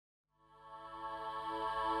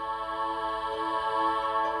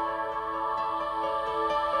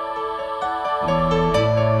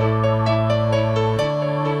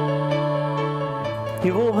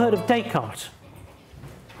word of Descartes.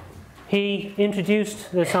 He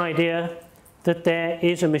introduced this idea that there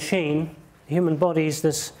is a machine, the human body is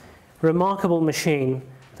this remarkable machine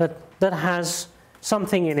that has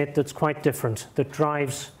something in it that's quite different, that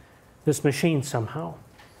drives this machine somehow.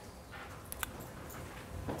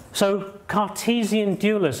 So Cartesian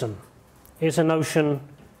dualism is a notion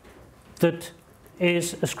that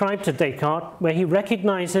is ascribed to Descartes, where he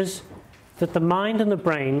recognizes that the mind and the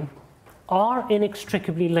brain are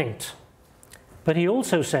inextricably linked. But he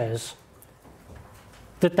also says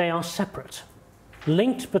that they are separate,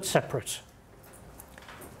 linked but separate.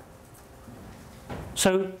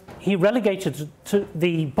 So he relegated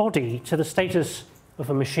the body to the status of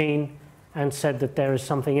a machine and said that there is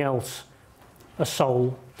something else, a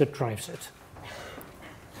soul, that drives it.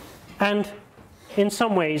 And in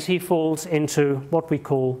some ways he falls into what we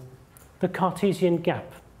call the Cartesian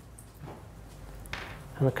gap.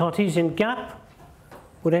 And the Cartesian gap,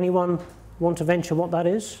 would anyone want to venture what that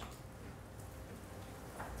is?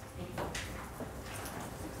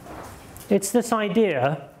 It's this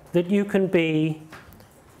idea that you can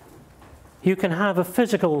have a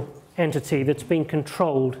physical entity that's being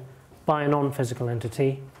controlled by a non-physical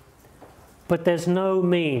entity, but there's no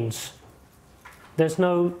means, there's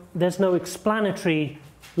no explanatory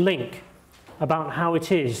link about how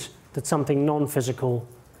it is that something non-physical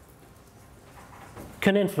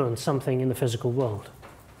can influence something in the physical world.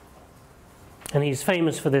 And he's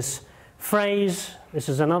famous for this phrase, this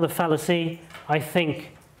is another fallacy, I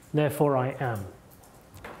think, therefore I am.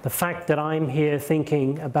 The fact that I'm here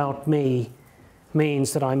thinking about me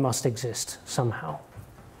means that I must exist somehow.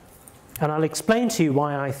 And I'll explain to you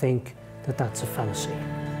why I think that that's a fallacy.